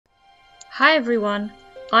Hi everyone,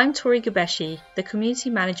 I'm Tori Gabeshi, the Community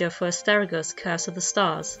Manager for Asterigos Curse of the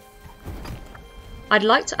Stars. I'd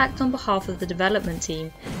like to act on behalf of the development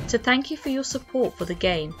team to thank you for your support for the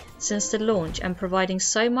game since the launch and providing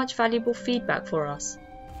so much valuable feedback for us.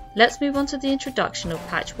 Let's move on to the introduction of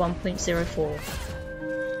patch 1.04.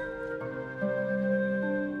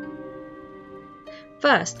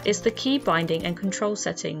 First is the key binding and control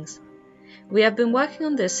settings. We have been working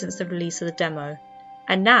on this since the release of the demo,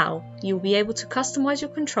 and now you will be able to customize your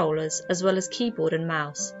controllers as well as keyboard and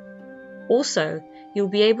mouse. Also, you'll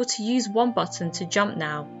be able to use one button to jump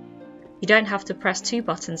now. You don't have to press two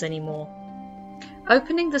buttons anymore.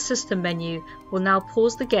 Opening the system menu will now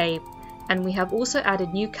pause the game, and we have also added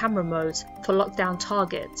new camera modes for lockdown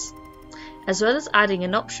targets, as well as adding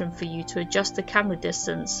an option for you to adjust the camera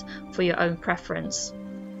distance for your own preference.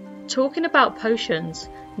 Talking about potions,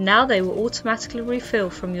 now they will automatically refill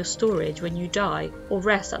from your storage when you die or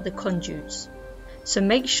rest at the conduits, so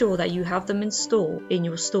make sure that you have them installed in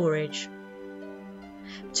your storage.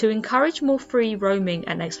 To encourage more free roaming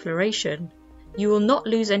and exploration, you will not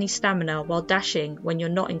lose any stamina while dashing when you're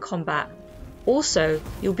not in combat. Also,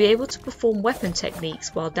 you'll be able to perform weapon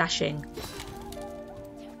techniques while dashing.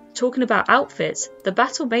 Talking about outfits, the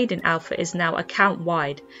Battle Maiden outfit is now account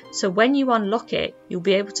wide, so when you unlock it, you'll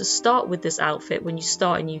be able to start with this outfit when you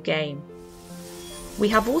start a new game. We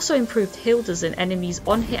have also improved Hilda's and enemies'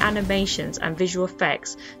 on-hit animations and visual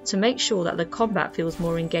effects to make sure that the combat feels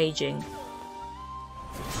more engaging.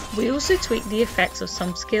 We also tweaked the effects of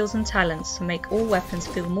some skills and talents to make all weapons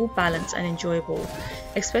feel more balanced and enjoyable,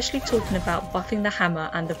 especially talking about buffing the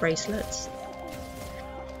hammer and the bracelets.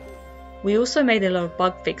 We also made a lot of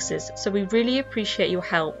bug fixes, so we really appreciate your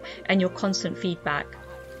help and your constant feedback.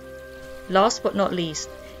 Last but not least,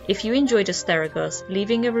 if you enjoyed Asterigos,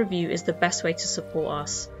 leaving a review is the best way to support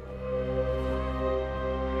us.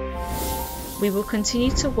 We will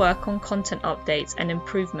continue to work on content updates and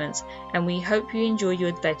improvements, and we hope you enjoy your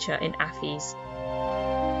adventure in Athens.